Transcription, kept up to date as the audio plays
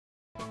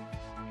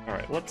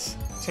Alright, let's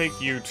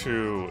take you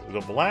to the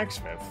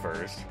blacksmith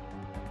first.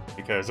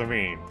 Because, I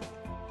mean,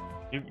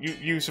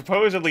 you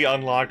supposedly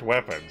unlocked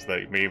weapons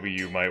that maybe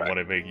you might want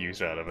to make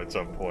use out of at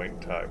some point in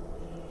time.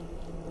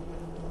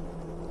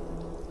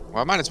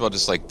 Well, I might as well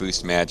just, like,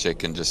 boost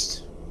magic and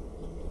just,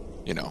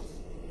 you know,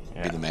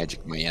 be the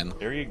magic man.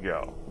 There you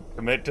go.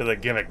 Commit to the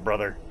gimmick,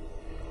 brother.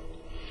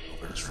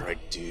 That's right,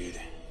 dude.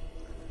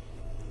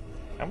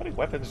 How many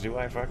weapons do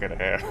I fucking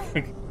have?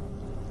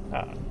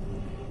 Ah.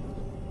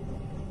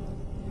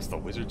 It's the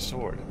wizard's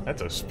sword.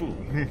 That's a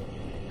spoon.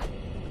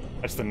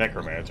 That's the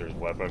necromancer's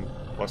weapon.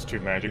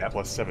 +2 magic,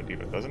 +7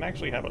 defense. Doesn't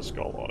actually have a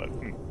skull on it.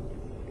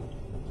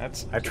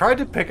 That's. I tried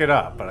to pick it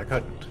up, but I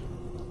couldn't.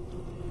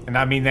 And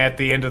I mean at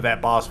the end of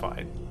that boss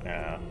fight.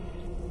 Yeah.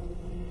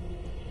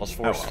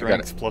 +4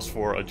 strength,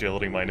 +4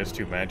 agility,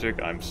 -2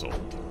 magic. I'm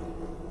sold.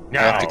 No,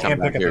 I have to come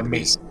back here to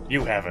these.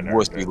 You haven't earned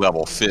Must be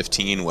level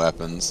 15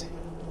 weapons.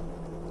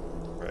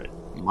 Right.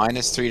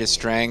 -3 to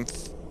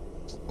strength.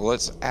 Well,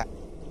 it's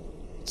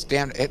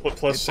damn.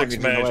 +6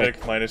 magic,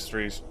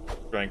 -3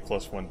 strength,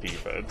 +1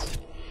 defense.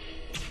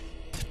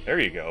 There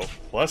you go.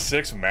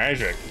 +6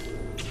 magic.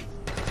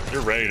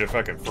 You're ready to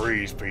fucking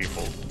freeze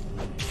people.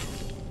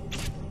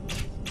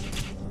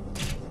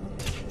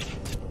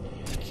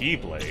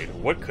 Keyblade?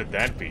 What could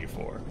that be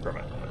for?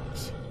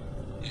 Grimith.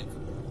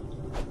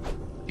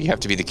 You have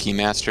to be the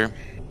keymaster.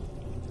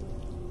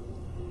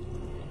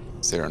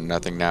 Is there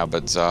nothing now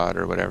but Zod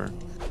or whatever?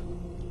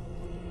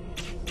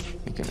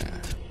 Thinking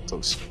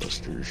close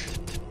busters.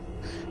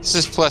 This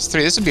is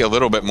 +3. This would be a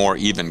little bit more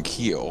even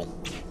keel.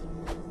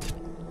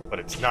 But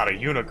it's not a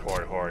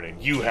unicorn horn,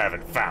 and you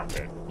haven't found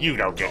it. You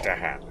don't get to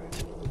have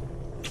it.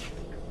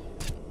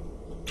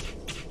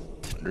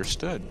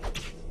 Understood.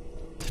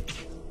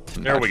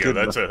 There we go.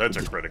 That's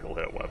a critical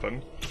hit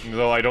weapon.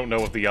 Though I don't know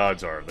what the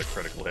odds are of the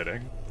critical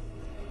hitting.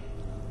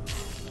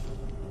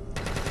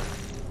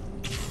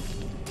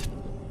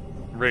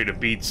 I'm ready to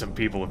beat some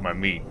people with my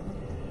meat.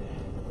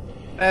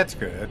 That's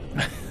good.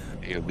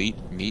 Elite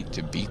meat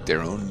to beat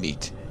their own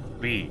meat.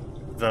 Beat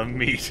the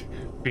meat.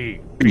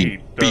 Beat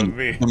the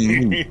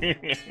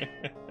meat.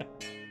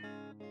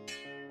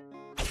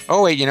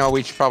 Oh wait, you know,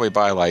 we should probably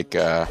buy like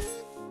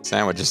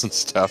sandwiches and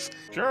stuff.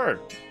 Sure.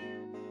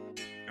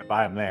 I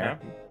buy them there.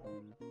 Yeah.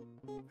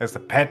 There's the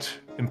pet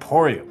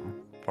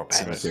emporium for pets.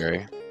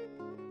 Cemetery.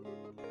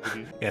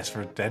 Yes,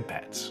 for dead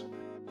pets.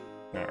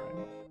 Alright.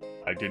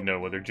 I didn't know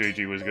whether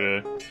JG was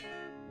gonna...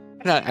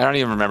 I don't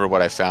even remember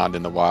what I found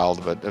in the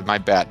wild, but my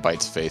bat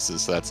bites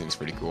faces, so that seems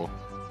pretty cool.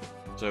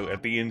 So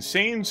at the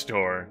Insane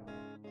Store,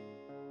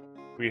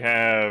 we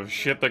have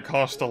shit that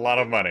costs a lot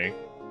of money.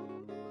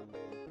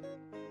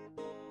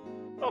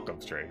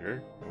 Welcome,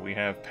 stranger. We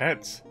have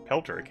pets.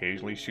 Pelter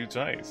occasionally shoots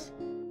ice.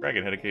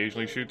 Dragonhead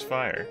occasionally shoots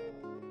fire.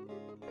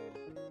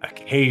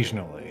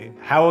 Occasionally.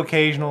 How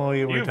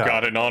occasionally are we You've talking?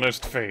 got an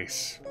honest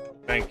face.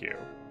 Thank you.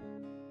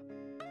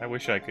 I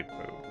wish I could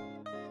move.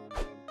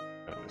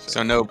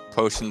 So no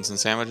potions and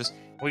sandwiches?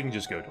 We can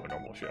just go to a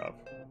normal shop.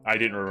 I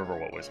didn't remember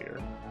what was here.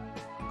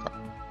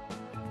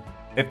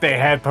 If they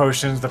had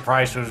potions, the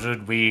prices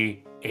would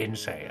be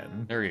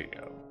insane. There you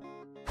go.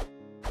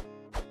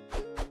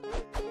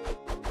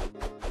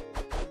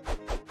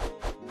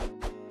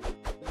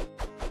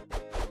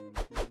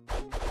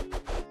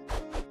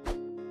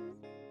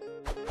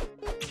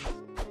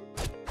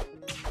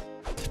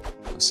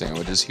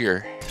 Sandwiches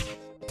here.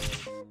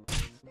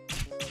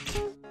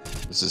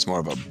 This is more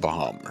of a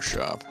bomb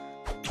shop.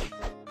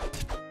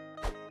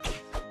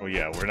 Well,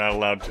 yeah, we're not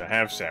allowed to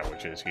have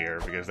sandwiches here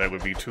because that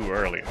would be too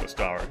early in the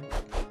story.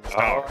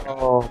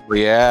 Oh,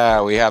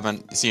 yeah, we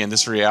haven't... See, in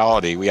this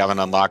reality, we haven't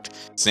unlocked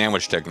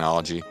sandwich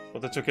technology.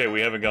 But that's okay,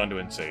 we haven't gone to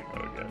insane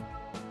mode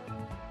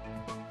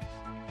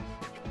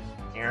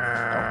yet.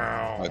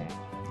 I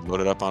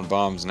loaded up on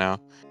bombs now.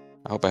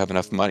 I hope I have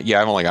enough money.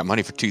 Yeah, I've only got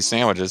money for 2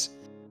 sandwiches.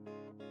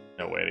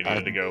 No, wait, I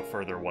needed to go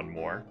further one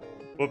more.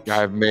 Whoops.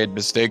 I've made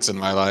mistakes in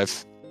my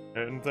life.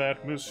 And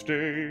that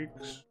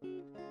mistakes.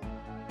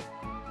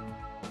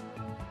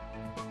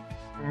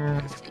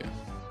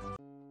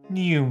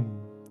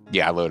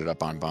 Yeah, I loaded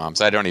up on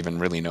bombs. I don't even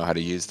really know how to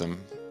use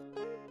them.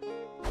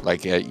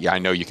 Like, yeah, I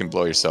know you can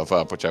blow yourself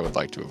up, which I would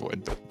like to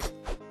avoid, but...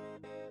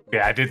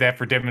 Yeah, I did that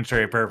for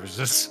demonstrative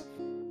purposes.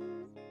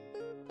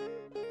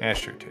 That's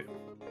true, too.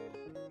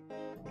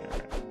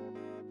 Alright.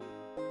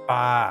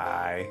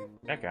 Bye.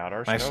 Check out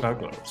our Nice snow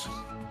snow globes.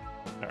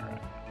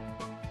 Alright.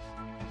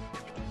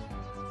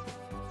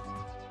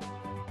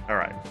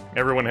 Alright.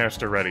 Everyone has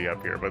to ready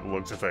up here by the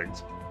looks of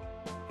things.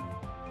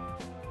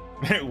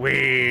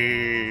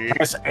 We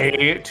Press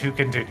A to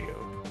continue.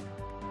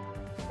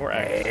 Or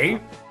A.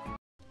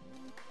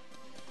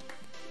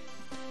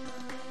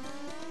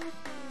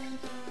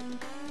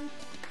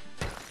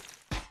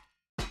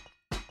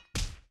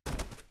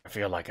 I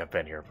feel like I've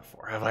been here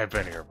before. Have I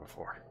been here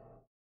before?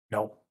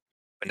 Nope.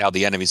 But now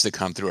the enemies that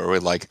come through are really,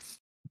 like,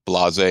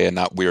 blasé and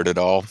not weird at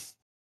all.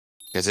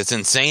 Because it's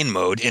insane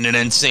mode in an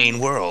insane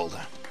world.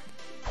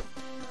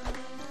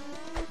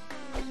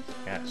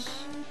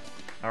 Yes.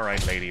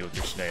 Alright, lady with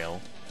your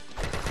snail.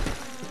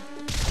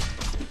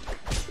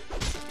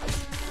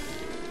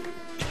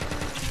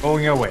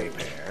 Going away,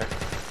 pair.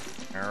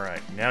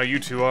 Alright, now you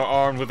two are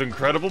armed with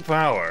incredible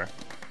power.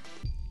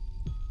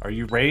 Are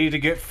you ready to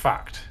get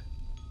fucked?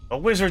 The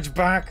wizard's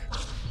back!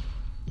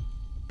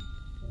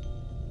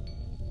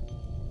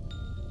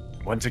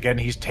 Once again,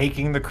 he's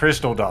taking the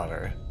crystal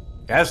daughter.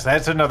 Yes,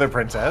 that's another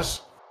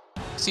princess.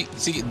 See,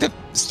 the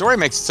story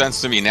makes sense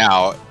to me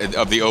now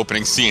of the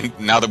opening scene.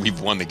 Now that we've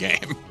won the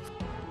game,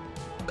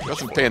 I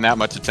wasn't paying that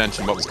much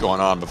attention to what was going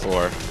on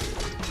before.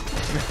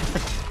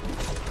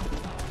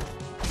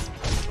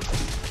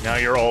 Now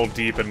you're all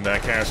deep in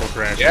that Castle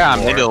Crash. Yeah,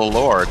 I'm into the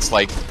lore. It's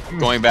like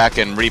going back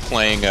and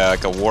replaying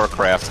like a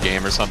Warcraft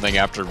game or something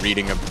after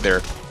reading of their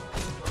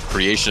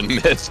creation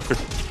myth.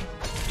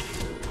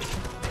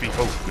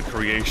 Behold the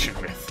creation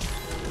myth.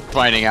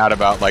 Finding out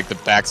about like the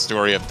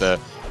backstory of the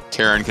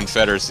Terran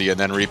Confederacy and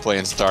then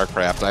replaying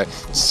StarCraft.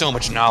 So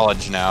much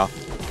knowledge now.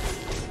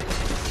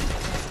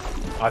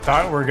 I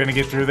thought we were gonna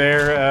get through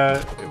there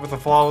with a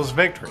flawless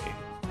victory.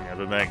 Yeah,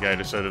 then that guy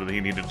decided that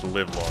he needed to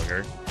live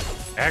longer.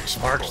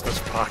 X marks the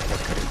spot. What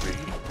could it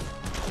be?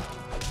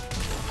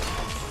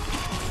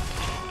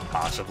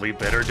 Possibly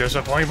bitter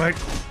disappointment.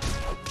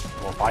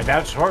 We'll find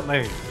out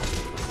shortly.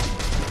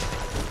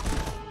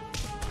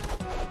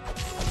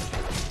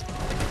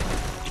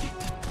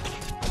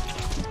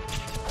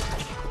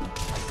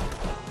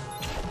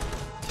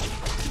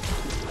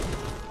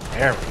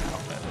 There we go.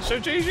 So,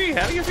 JG,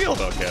 how do you feel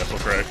about Castle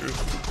Crashers?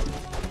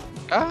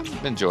 I'm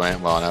enjoying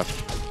it well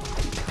enough.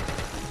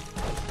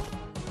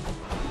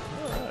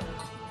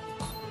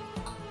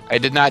 I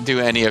did not do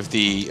any of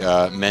the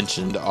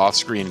mentioned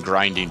off-screen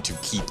grinding to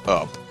keep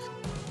up.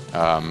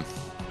 Oh,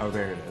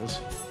 there it is.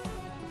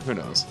 Who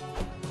knows?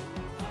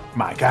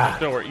 My God.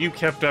 Don't worry, you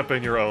kept up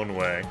in your own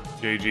way.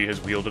 JG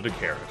has wielded a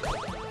carrot.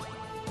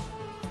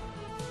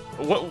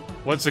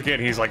 Once again,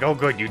 he's like, oh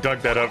good, you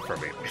dug that up for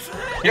me.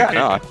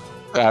 Yeah,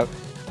 no.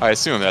 I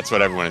assume that's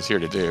what everyone is here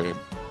to do.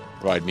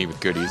 Provide me with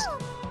goodies.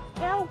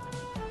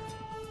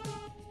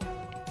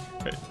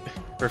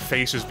 Her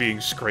face is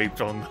being scraped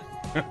on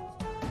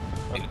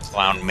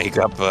Clown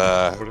makeup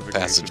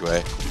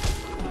passageway.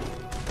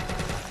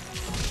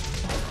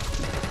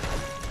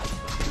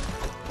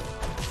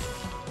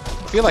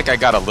 I feel like I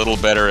got a little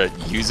better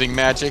at using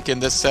magic in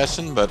this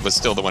session, but was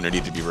still the one who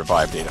needed to be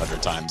revived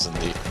 800 times in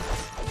the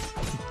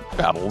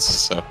battles,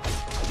 so...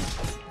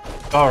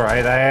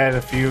 Alright, I had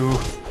a few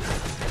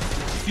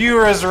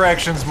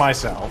resurrections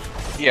myself.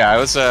 Yeah, it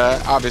was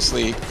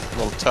obviously a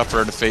little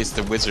tougher to face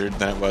the wizard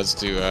than it was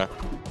to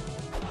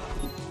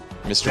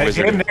Mr. That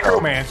Wizard. damn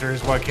necromancer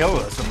is what killed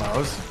us the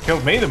most.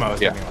 Killed me the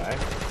most, Yeah. anyway.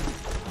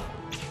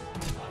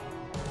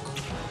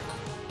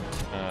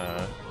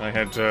 I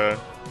had to...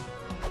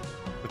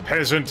 The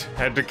peasant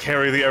had to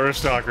carry the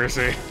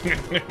aristocracy.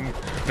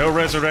 No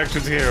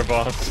resurrections here,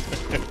 boss.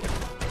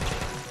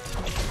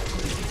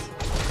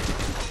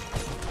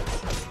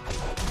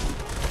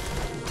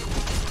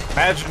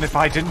 Imagine if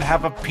I didn't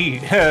have a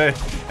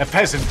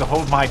peasant to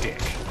hold my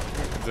dick.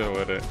 So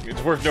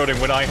it's worth noting,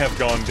 when I have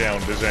gone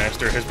down,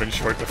 disaster has been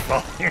short to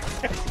fall.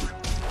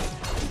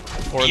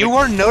 You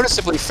were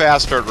noticeably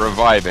faster at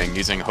reviving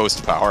using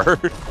host power.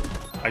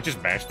 I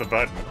just mash the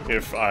button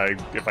if I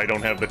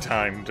don't have the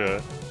time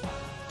to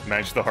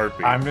match the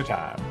heartbeat. Time to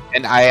time.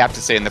 And I have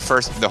to say, in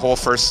the whole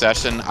first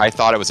session, I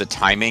thought it was a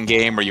timing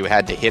game where you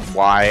had to hit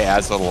Y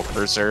as the little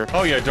cursor.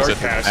 Oh yeah, Dark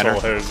Castle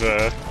has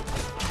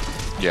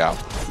Yeah.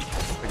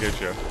 I get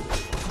you.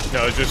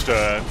 No, it's just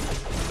the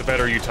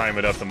better you time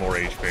it up, the more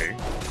HP.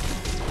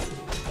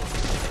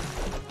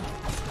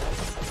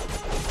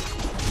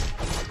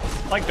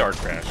 Like Dark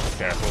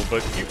Castle,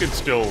 but you can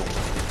still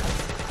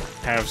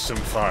have some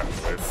fun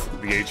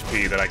with the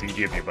HP that I can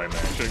give you by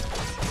magic.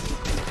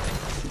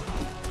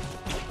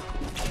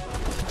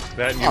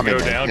 That and you go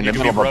down, in you the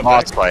can be middle of a brought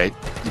boss back. fight,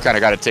 you kind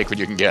of got to take what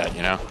you can get,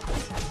 you know?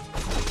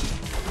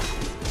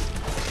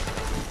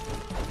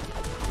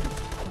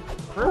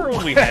 Remember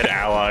when we had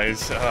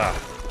allies?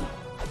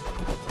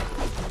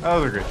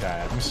 Those are good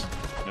times.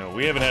 No,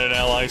 we haven't had an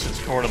ally since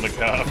Corn on the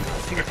Cob.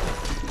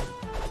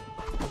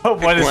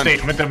 What a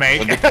statement to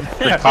make.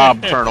 The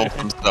Cobb Colonels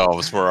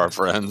themselves were our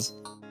friends.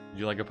 Would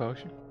you like a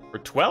potion? For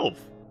 12.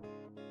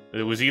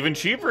 It was even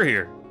cheaper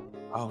here.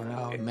 Oh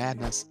no,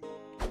 madness.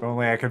 If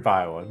only I could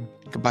buy one.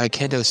 You could buy a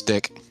kendo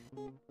stick.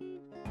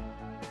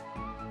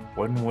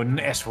 One wooden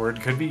S-word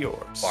could be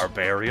yours.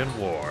 Barbarian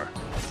War.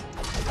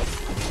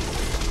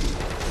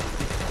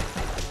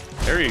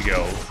 There you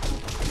go.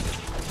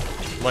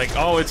 Like,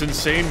 oh, it's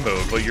insane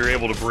mode, but you're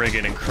able to bring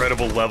in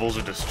incredible levels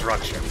of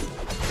destruction.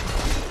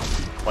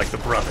 Like the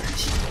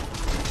brothers.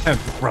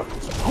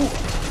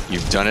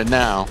 You've done it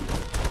now.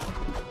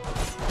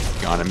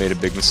 Gone and made a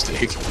big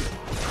mistake.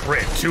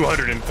 Crit,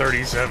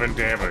 237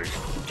 damage.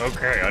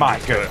 Okay, My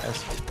understood.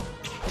 goodness.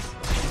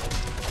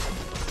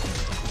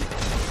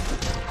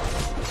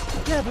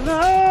 Level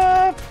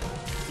up!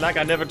 Like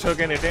I never took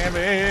any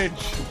damage.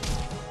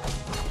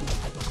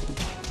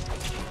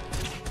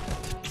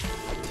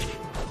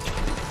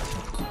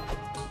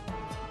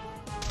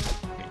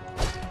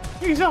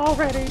 He's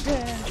already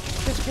dead.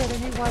 Just kidding,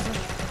 he wasn't.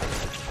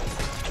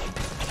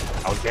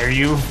 How dare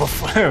you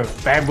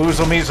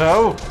bamboozle me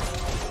so?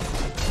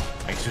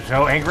 Makes you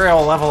so angry,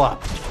 I'll level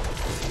up.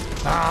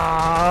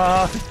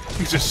 Ah,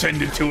 he's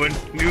ascended to a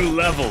new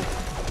level.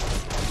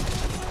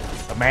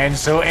 A man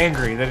so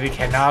angry that he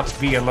cannot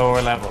be a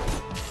lower level.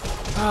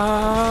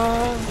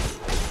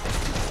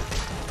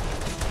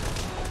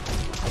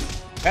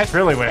 That's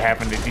really what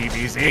happened to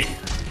DBZ.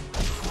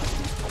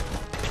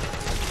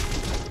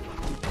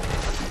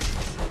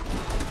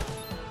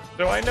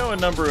 So I know a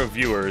number of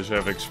viewers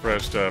have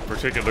expressed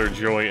particular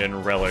joy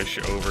and relish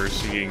over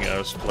seeing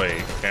us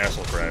play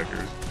Castle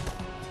Crashers.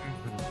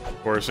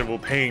 Of course, it will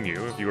pain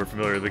you, if you are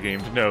familiar with the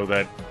game, to know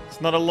that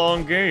it's not a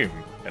long game,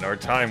 and our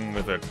time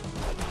with it,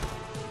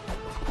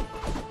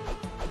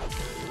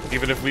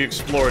 even if we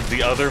explored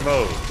the other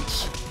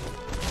modes,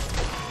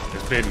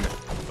 has been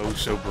oh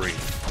so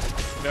brief.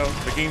 You know,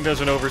 the game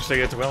doesn't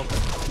overstay its welcome.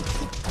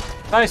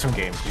 Nice when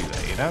games do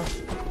that, you know?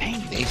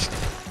 Dang nation.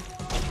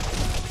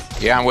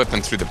 Yeah, I'm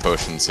whipping through the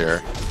potions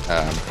here.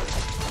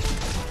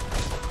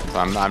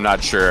 I'm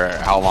not sure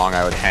how long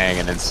I would hang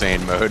in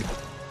insane mode.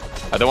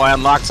 Although I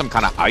unlocked some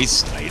kind of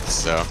ice knight,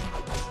 so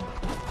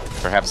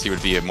perhaps he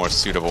would be a more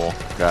suitable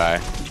guy.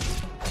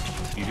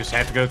 You just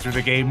have to go through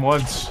the game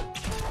once.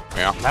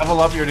 Yeah. Level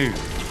up your dude.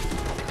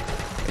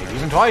 Maybe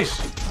even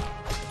twice.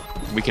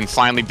 We can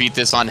finally beat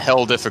this on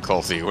hell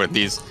difficulty, where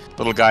these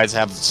little guys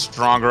have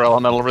stronger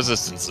elemental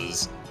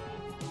resistances.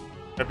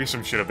 That'd be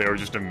some shit if they were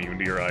just immune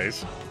to your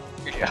ice.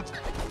 Yeah.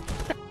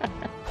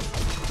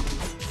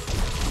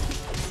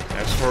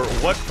 As for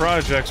what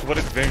projects, what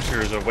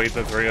adventures await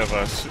the three of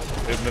us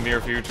in the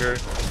near future,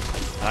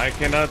 I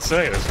cannot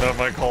say. It's not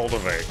my call to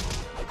make.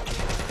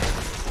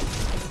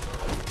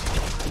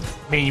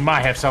 I mean, you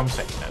might have some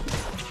say in it.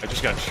 I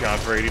just got shot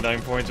for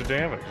 89 points of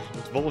damage.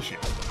 It's bullshit.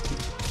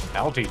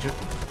 I'll teach you.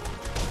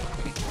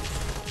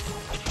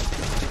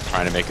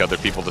 Trying to make other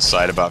people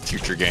decide about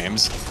future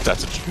games.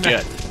 That's what you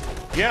get.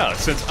 Yeah,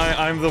 since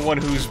I'm the one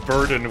who's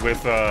burdened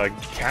with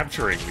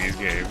capturing these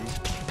games.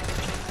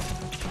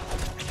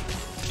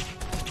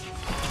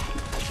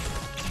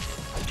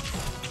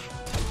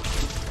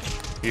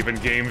 Even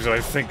games that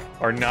I think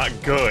are not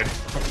good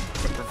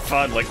are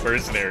fun, like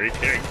Mercenary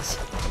Kings.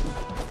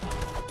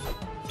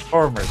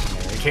 Or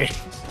Mercenary King.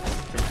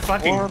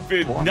 Fucking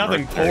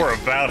nothing poor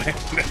about it.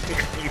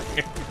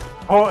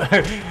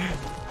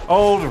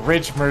 Old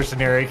rich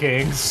Mercenary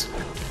Kings.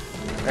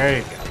 There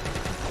you go.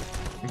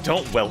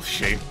 Don't Welsh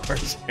shame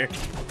Mercenary.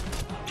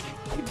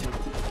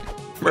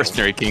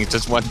 Mercenary Kings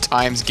just won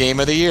Times Game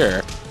of the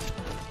Year.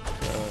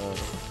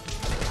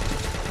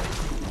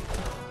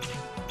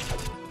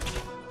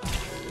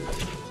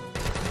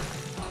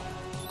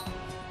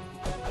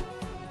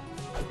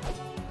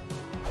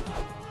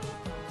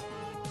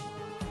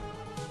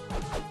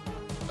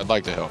 I'd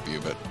like to help you,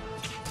 but...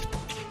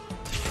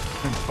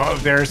 Oh,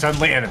 there are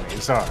suddenly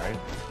enemies, alright.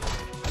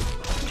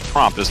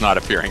 Prompt is not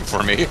appearing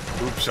for me.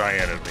 Oops, I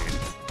enemy.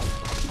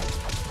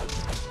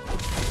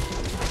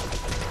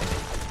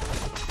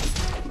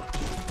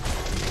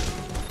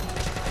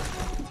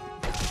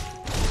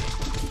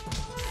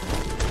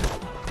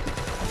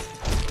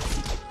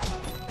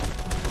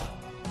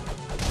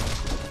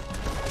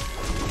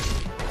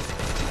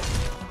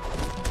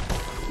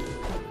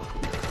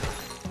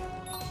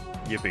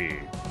 Yippee.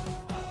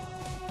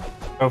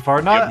 So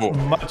far, not Yeah,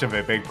 much of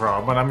a big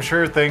problem, but I'm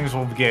sure things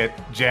will get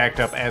jacked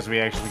up as we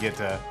actually get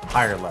to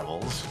higher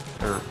levels,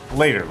 or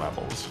later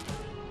levels.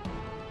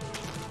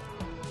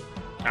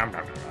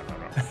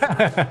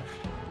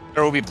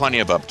 There will be plenty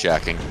of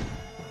upjacking.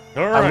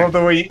 Alright. I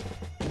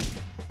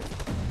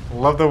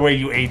love the way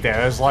you ate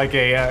that. It's like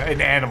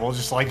an animal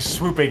just like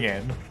swooping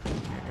in.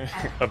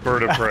 A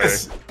bird of prey.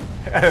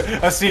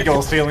 A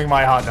seagull stealing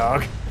my hot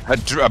dog.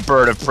 A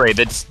bird of prey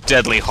that's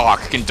deadly hawk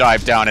can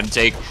dive down and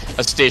take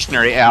a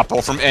stationary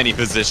apple from any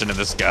position in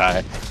the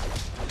sky.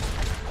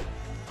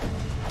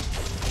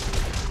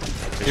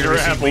 Is your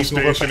apple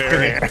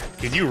stationary?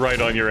 Can you write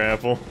on your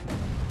apple?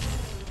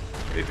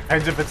 It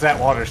depends if it's that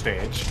water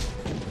stage.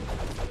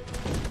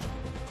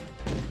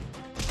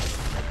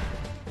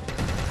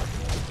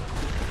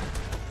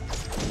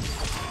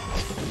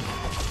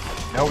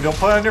 No, don't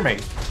put it under me.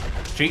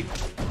 Cheat.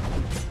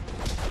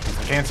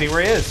 I can't see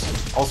where he is.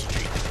 Also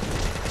cheat.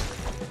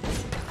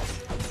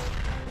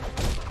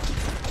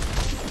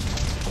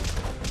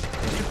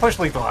 You push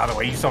lethal out of the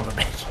way, you son of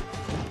a bitch.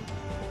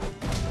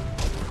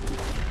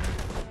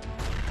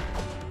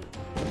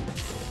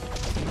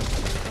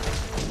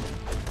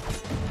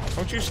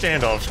 Don't you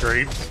stand off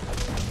screen?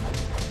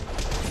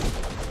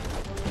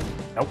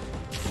 Nope.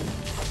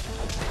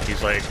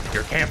 He's like,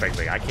 you're camping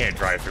me. I can't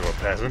drive through a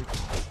peasant.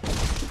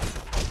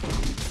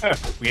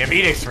 We have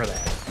edicts for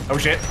that. Oh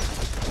shit.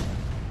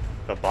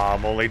 The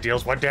bomb only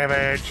deals 1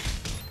 damage.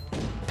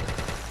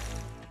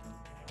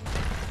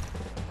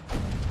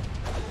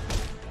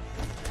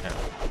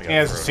 It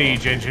has a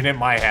siege engine. It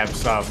might have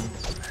some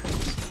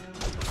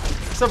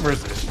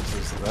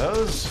resistances to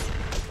those.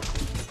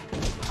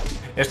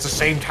 It's the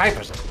same type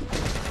as it.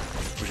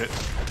 Oh shit.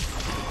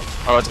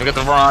 Oh, it's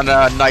because we're on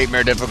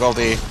nightmare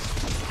difficulty.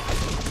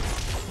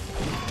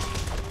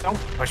 Don't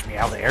push me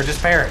out there,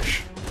 just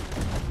perish.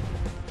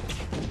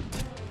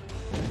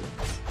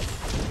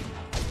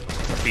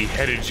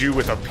 Beheaded you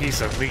with a piece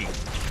of meat.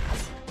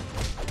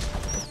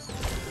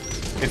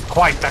 It's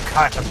quite the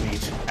cut of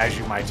meat, as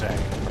you might say.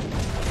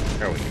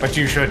 There we go. But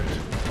you shouldn't.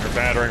 Your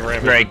battering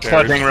ram. Great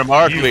cutting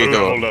remark,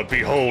 Lethal.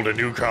 Behold a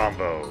new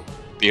combo.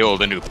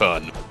 Behold a new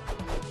pun.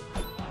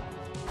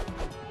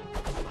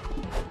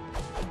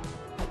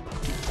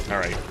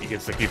 Alright, he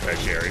gets to keep that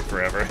cherry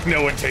forever.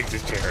 No one takes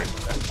his cherry.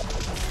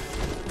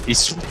 He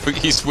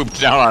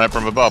swooped down on it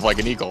from above like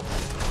an eagle.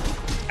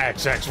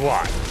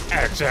 XXY,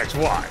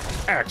 XXY,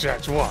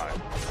 XXY.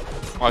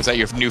 Why is that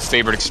your new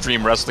favorite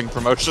extreme wrestling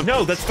promotion?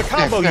 No, that's the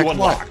combo you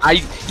unlock.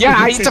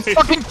 It's a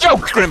fucking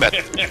joke,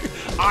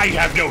 Grimith. I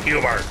have no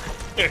humor.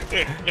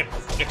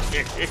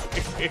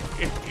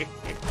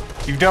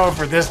 You've known it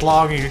for this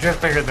long, and you just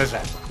figured this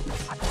out.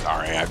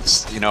 Sorry,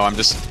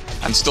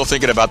 I'm still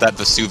thinking about that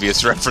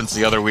Vesuvius reference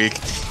the other week.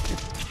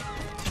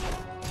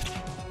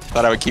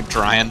 Thought I would keep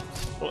trying.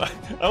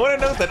 I want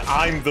to note that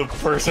I'm the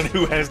person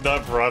who has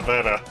not brought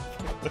that up.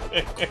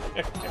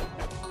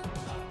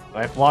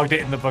 I've logged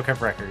it in the book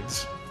of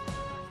records.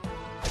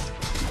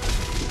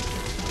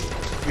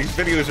 These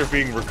videos are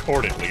being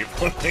recorded,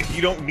 Lethal.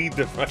 You don't need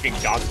to fucking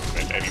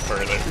document any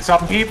further.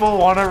 Some people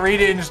want to read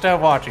it instead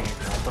of watching it.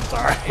 I'm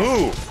sorry.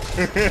 Who?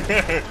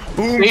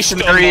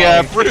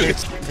 Stationary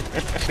brutes.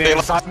 They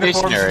assigned the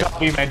forms to Stationary. not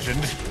be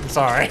mentioned. I'm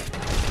sorry.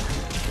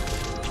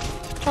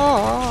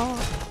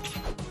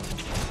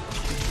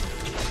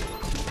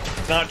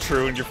 Not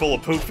true, and you're full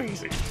of poop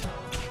feces.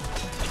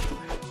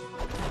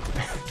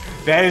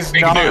 That is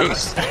Big not,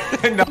 news.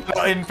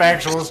 not an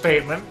infactual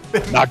statement.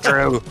 Not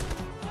true.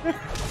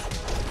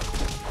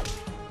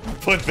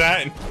 Put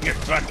that in your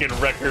fucking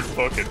record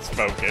book and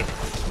smoke it.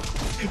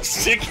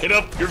 Stick it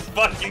up your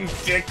fucking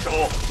dick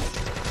hole.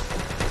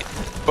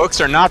 Books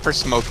are not for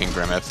smoking,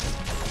 Grimith.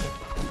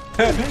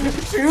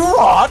 You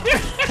what?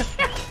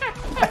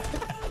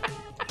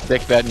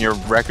 Stick that in your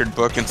record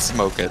book and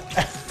smoke it.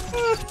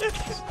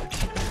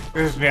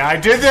 Excuse me, I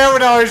did that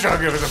when I was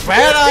young. It was a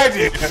bad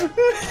idea.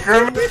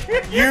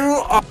 Grimith,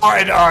 you are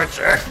an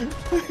archer.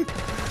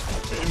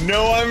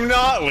 No, I'm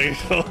not,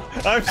 Lethal.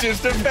 I'm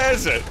just a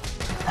peasant.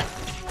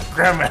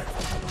 Grimith,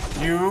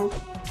 you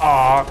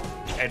are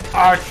an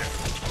archer.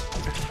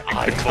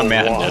 I'm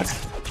command a what?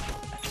 it.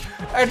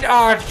 An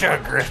archer,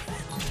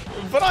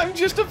 Grimith. But I'm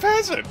just a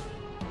peasant.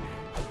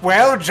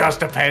 Well,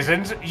 just a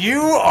peasant,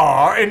 you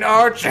are an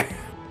archer.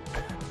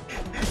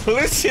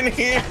 Listen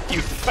here,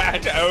 you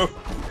fat o.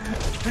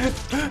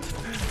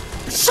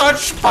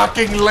 Such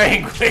fucking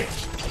language.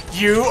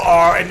 You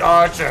are an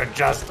archer,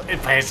 just a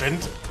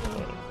peasant.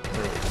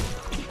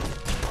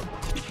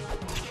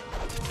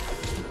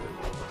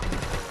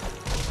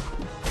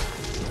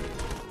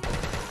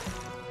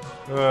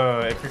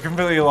 If you're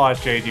completely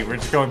lost, JG, we're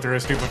just going through a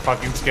stupid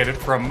fucking skit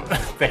from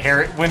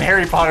when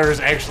Harry Potter is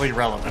actually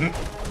relevant.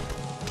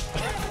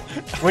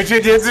 Which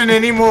it isn't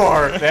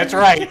anymore. That's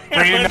right.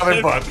 Read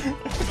another book.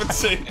 But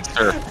say,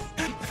 Sure.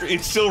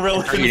 it's still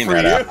relevant Eating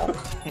for that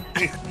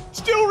you.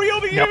 Still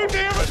real to you, No.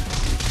 damn it.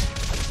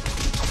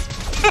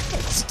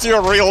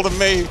 Still real to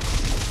me.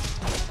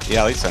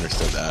 Yeah, at least I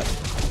understood that.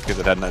 Because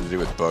it had nothing to do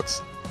with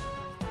books.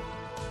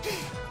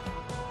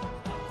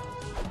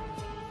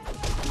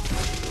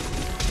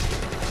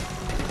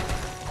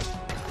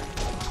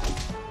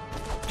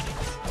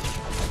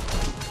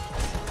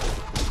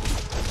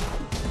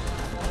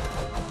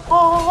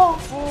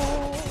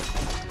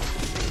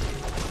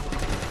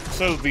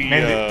 So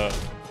the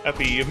at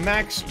the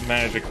max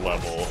magic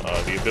level,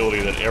 the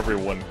ability that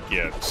everyone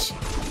gets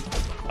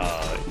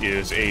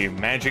is a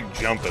magic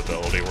jump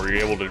ability where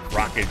you're able to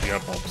rocket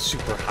jump up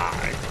super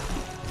high.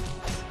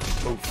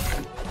 Oof,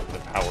 the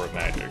power of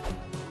magic.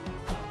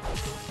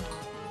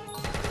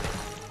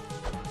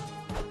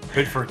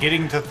 Good for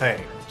getting to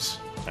things.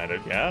 And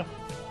yeah,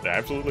 it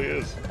absolutely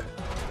is.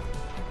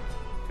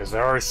 Because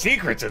there are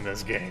secrets in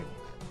this game.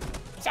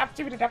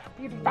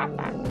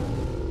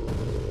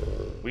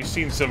 We've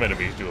seen some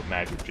enemies do a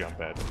magic jump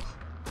at us.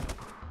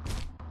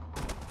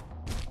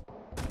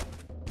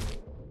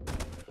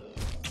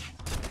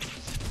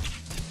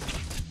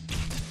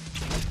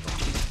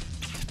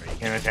 You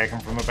can't attack him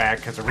from the back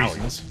because of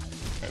reasons.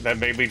 That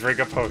made me drink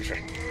a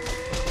potion.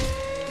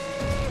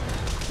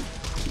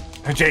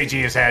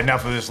 JG has had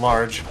enough of this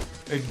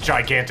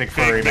gigantic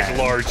furry Big, man.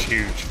 large,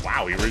 huge.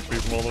 Wow, he reached me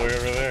from all the way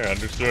over there.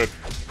 Understood.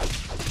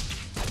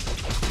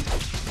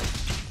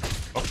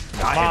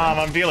 Not Mom,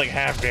 him. I'm dealing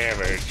half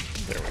damage.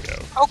 There we go.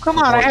 Oh, come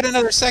on. I had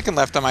another second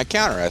left on my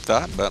counter, I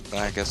thought, but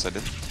I guess I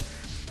didn't.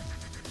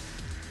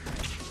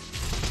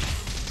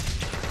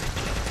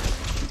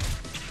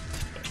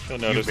 You'll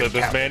notice that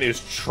this man is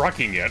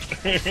trucking it.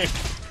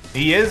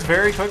 He is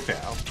very quick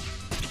now.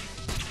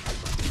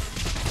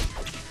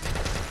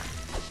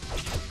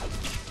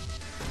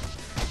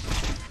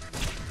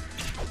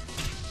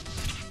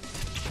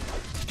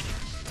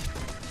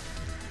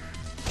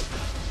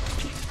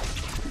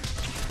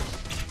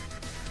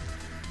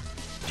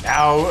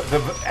 Now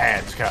the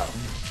ads come.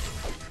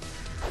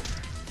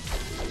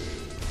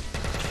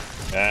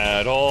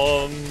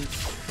 Add-ons.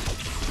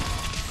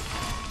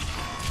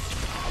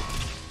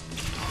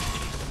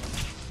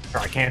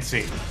 I can't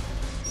see.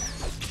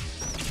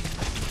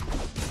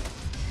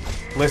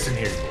 Listen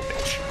here, you little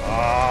bitch.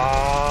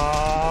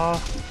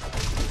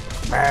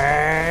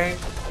 Bang.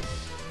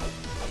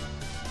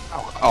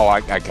 Oh,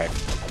 okay.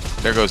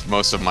 There goes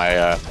most of my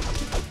Your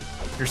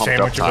pumped up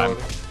sandwich time.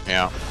 ability.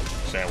 Yeah.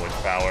 Sandwich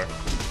power.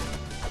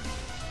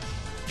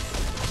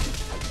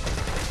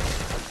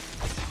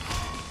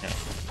 Yeah,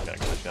 gotta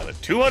catch down to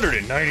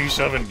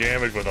 297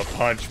 damage with a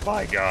punch.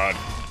 My God.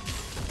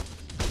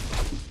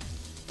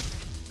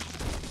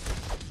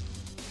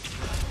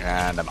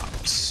 And I'm out.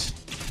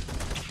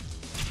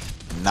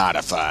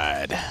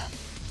 Notified.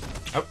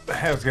 Oh,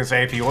 I was gonna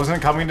say, if he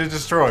wasn't coming to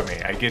destroy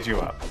me, I'd get you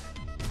up.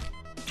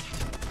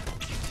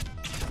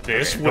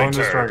 This Okay, going to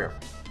destroy winter. him.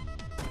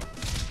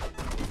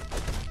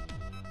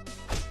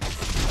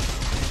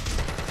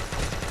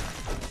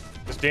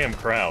 This damn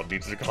crowd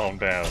needs to calm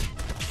down.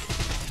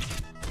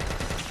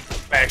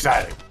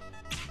 Exciting.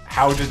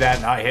 How did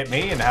that not hit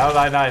me, and how did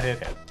I not hit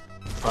him?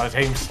 So I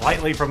aimed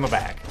slightly from the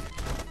back.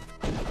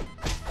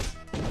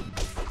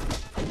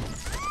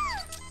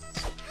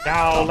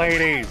 Now,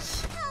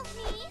 ladies.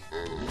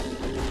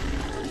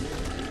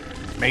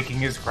 Making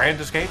his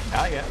grand escape?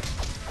 Not yet.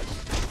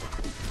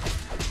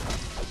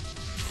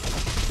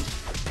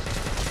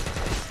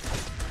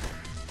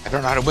 I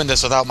don't know how to win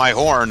this without my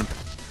horn.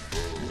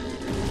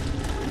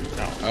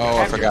 No. Oh,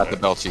 I forgot the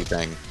belchy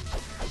thing.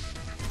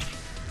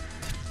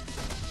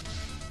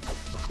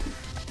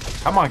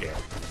 Come on, Gabe.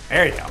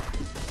 There you go.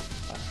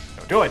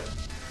 Go do it.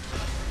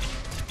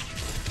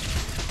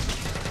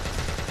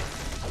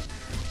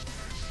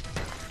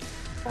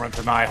 Run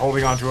tonight,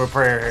 holding on to a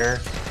prayer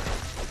here.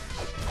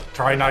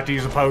 Try not to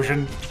use a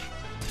potion.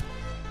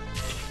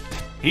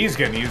 He's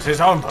gonna use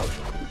his own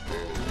potion.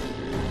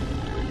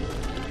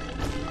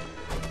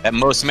 That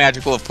most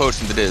magical of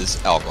potions it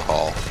is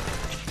alcohol.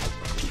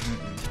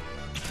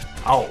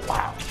 Oh,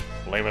 wow.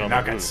 Blame it on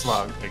Now the got booze.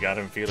 slugged. They got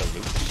him feeling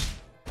loose.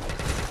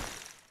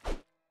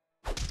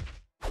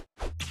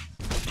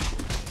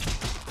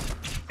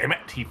 Damn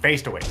it, he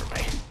faced away from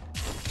me.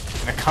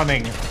 In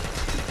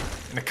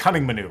a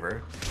cunning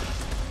maneuver.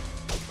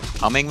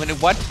 Humming when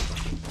what?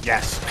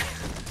 Yes.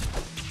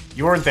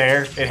 You weren't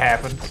there, it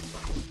happened.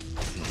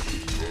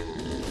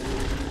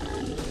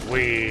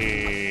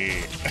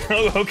 We.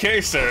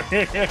 Okay, sir.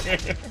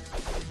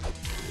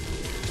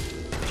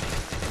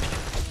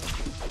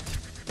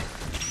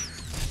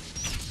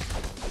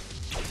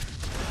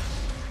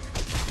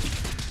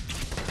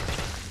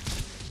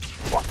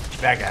 What?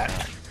 That guy.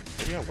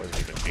 Maybe I wasn't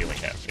even dealing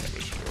half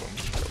damage to him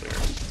earlier.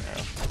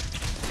 Yeah.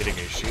 Hitting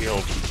his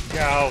shield.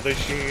 Yow, the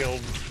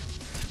shield.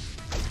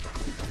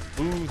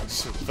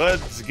 Foods,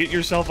 thuds, get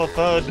yourself a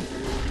thud.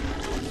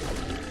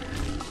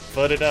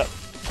 Fud it up.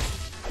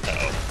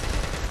 Uh-oh.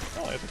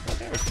 Oh, I have no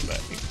damage for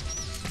that.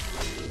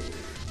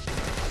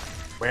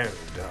 Well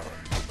done.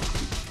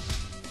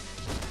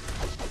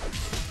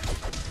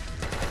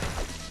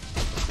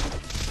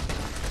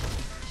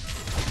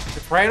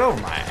 It's right over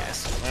my ass.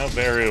 Well,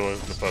 there it was,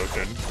 the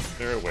potion.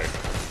 There it went.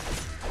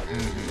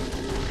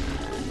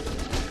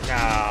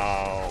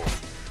 No.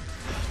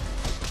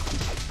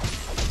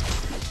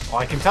 Well,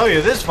 I can tell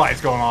you this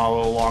fight's going on a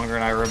little longer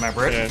than I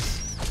remember it. Yes.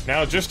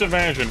 Now just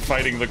imagine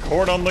fighting the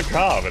corn on the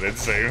cob and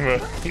it's same.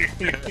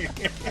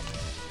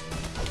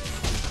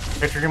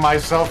 Picturing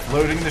myself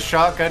loading the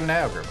shotgun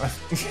now, Grimith.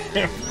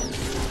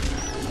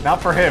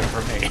 Not for him,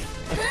 for me.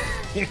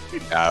 Yeah,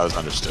 that was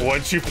understood.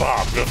 Once you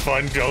pop, the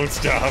fun don't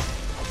stop.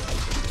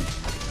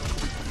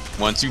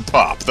 Once you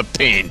pop, the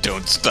pain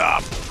don't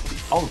stop.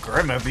 Oh,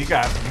 Grimith, you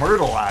got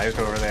myrtleized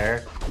over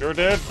there. You're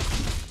dead.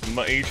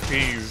 My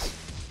HP's.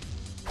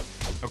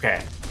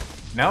 Okay.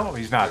 No,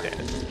 he's not dead.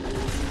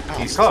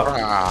 He's close.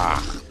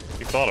 Ah.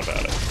 You thought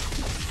about it.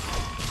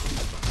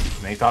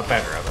 And he thought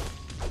better of it.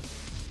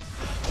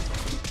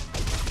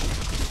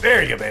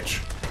 There you bitch.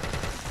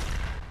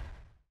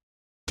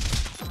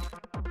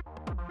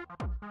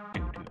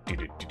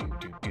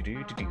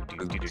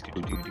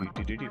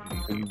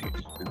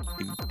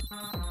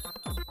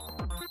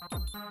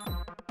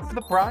 For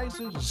the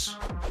prizes.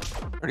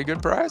 Pretty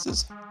good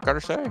prizes,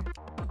 gotta say.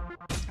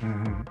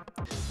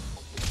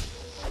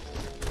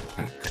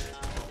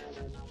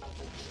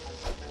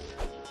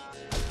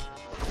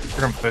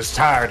 Grimith is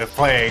tired of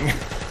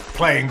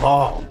playing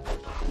ball.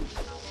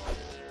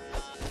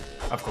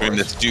 Of course.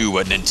 Grimith do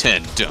what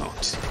Nintendo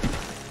don't.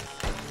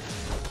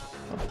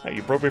 Hey,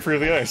 you broke me free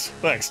of the ice.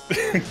 Thanks.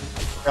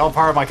 All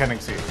part of my cunning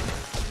season.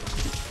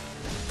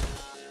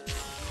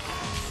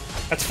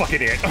 That's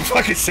fucking it. I'm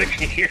fucking sick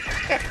of here.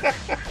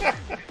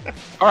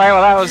 All right,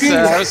 well that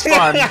was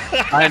fun.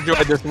 I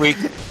enjoyed this week.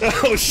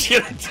 Oh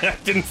shit! I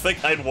didn't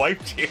think I'd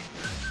wiped you.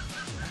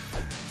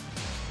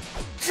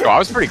 Oh, I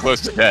was pretty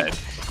close to dead.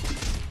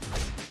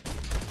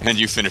 And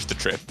you finished the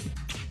trip.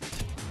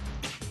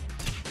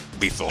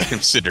 Lethal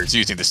considers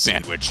using the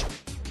sandwich.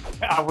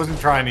 I wasn't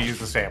trying to use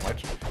the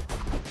sandwich.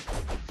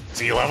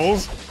 Sea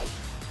levels?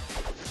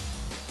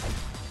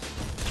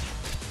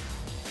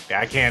 Yeah,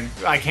 I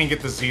can't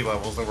get the Z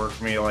levels that work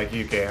for me like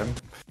you can.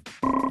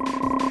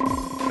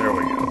 There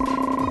we go.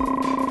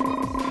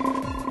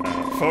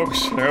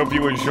 Folks, I hope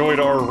you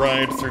enjoyed our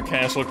ride through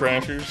Castle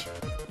Crashers.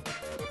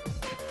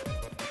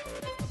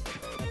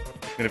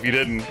 And if you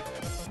didn't,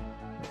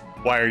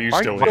 why are you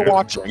still here?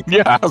 Watching?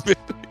 Yeah.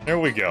 There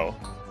we go.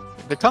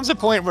 There comes a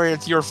point where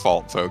it's your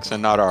fault, folks,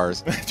 and not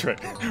ours. That's right.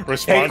 Take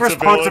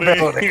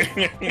Responsibility.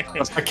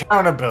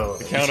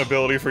 Accountability.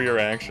 Accountability for your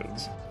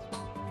actions.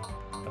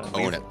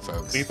 Own it,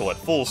 folks. Lethal at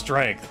full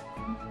strength.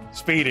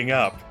 Speeding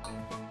up.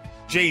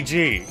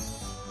 JG.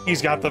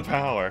 He's got the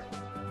power.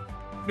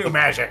 New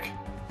magic.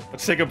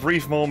 Let's take a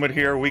brief moment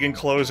here. We can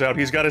close out.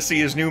 He's got to see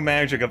his new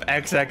magic of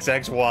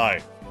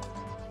XXXY.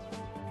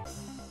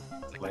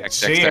 Let's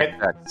see it.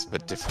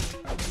 But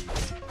different.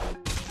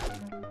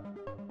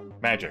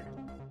 Magic.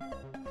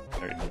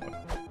 There you go.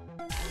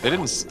 They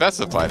didn't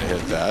specify to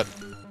hit that.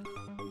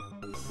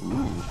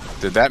 Ooh.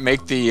 Did that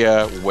make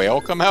the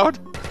whale come out?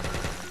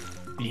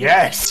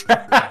 Yes.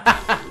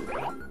 I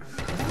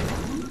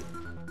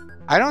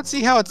don't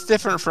see how it's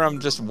different from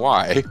just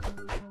Y.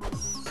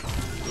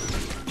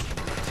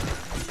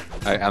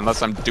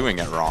 Unless I'm doing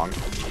it wrong.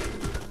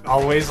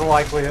 Always a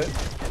likelihood.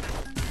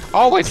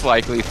 Always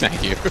likely,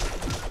 thank you.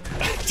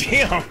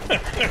 Damn.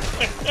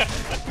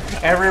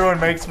 Everyone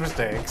makes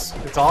mistakes.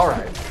 It's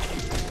alright.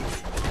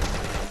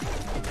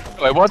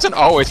 It wasn't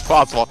always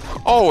possible.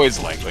 Always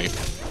likely.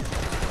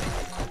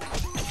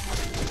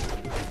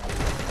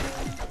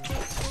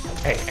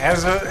 Hey,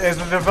 as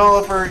a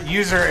developer,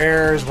 user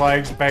error is what I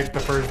expect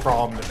the first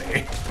problem to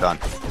be. Done.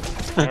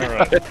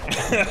 Alright.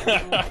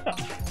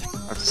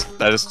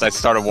 I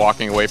started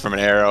walking away from an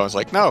arrow. I was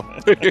like, no.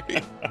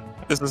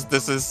 This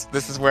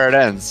is where it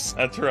ends.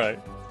 That's right.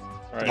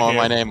 All right, Come on,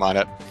 my name on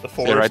it. The See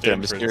forest it right there,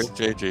 entrance.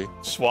 MysteriousJG.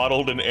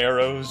 Swaddled in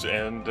arrows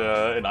and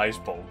ice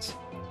bolts.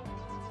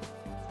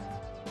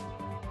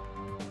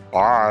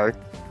 Bye.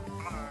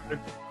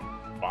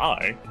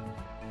 Bye.